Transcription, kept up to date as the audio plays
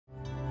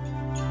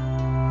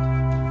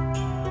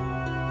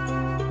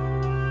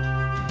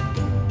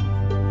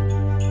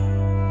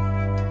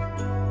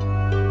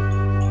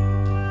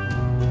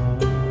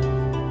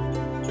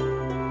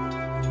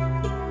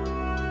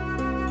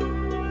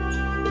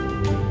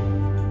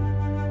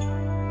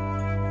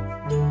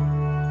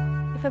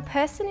If a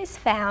person is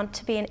found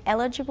to be an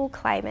eligible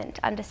claimant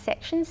under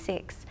Section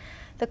 6,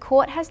 the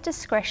court has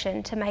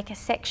discretion to make a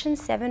Section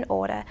 7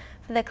 order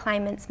for the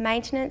claimant's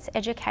maintenance,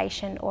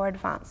 education or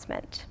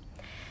advancement.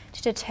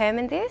 To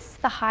determine this,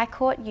 the High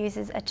Court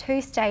uses a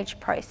two-stage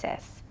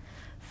process.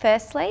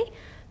 Firstly,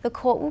 the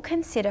court will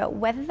consider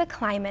whether the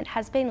claimant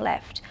has been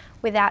left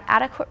without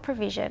adequate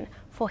provision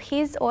for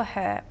his or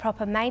her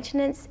proper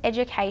maintenance,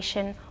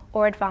 education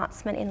or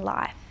advancement in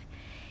life.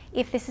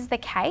 If this is the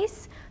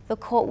case, the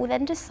court will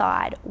then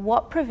decide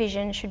what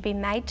provision should be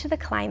made to the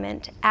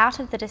claimant out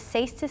of the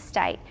deceased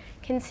estate,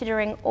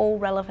 considering all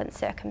relevant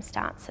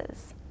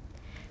circumstances.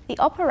 The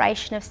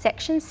operation of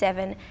Section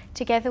 7,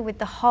 together with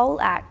the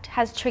whole Act,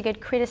 has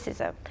triggered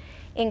criticism,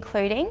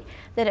 including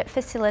that it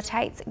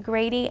facilitates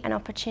greedy and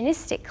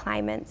opportunistic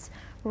claimants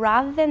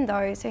rather than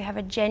those who have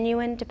a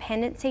genuine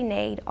dependency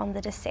need on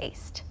the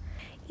deceased.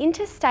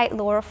 Interstate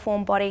law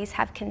reform bodies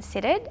have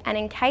considered, and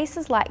in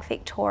cases like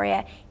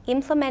Victoria,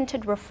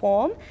 implemented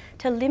reform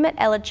to limit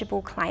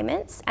eligible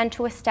claimants and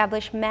to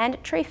establish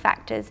mandatory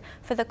factors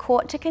for the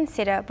court to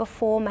consider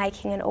before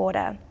making an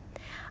order.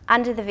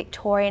 Under the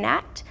Victorian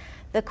Act,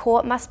 the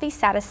court must be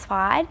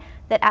satisfied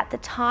that at the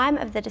time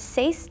of the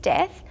deceased's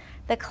death,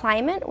 the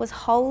claimant was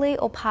wholly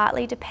or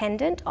partly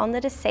dependent on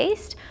the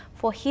deceased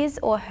for his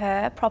or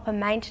her proper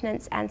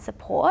maintenance and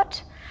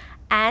support,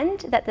 and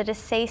that the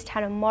deceased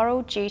had a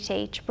moral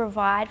duty to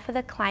provide for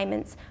the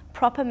claimant's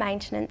proper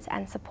maintenance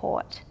and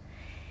support.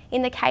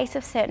 In the case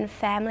of certain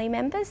family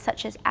members,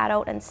 such as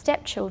adult and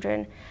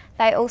stepchildren,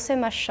 they also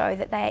must show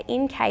that they are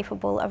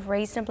incapable of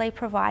reasonably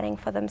providing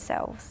for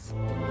themselves.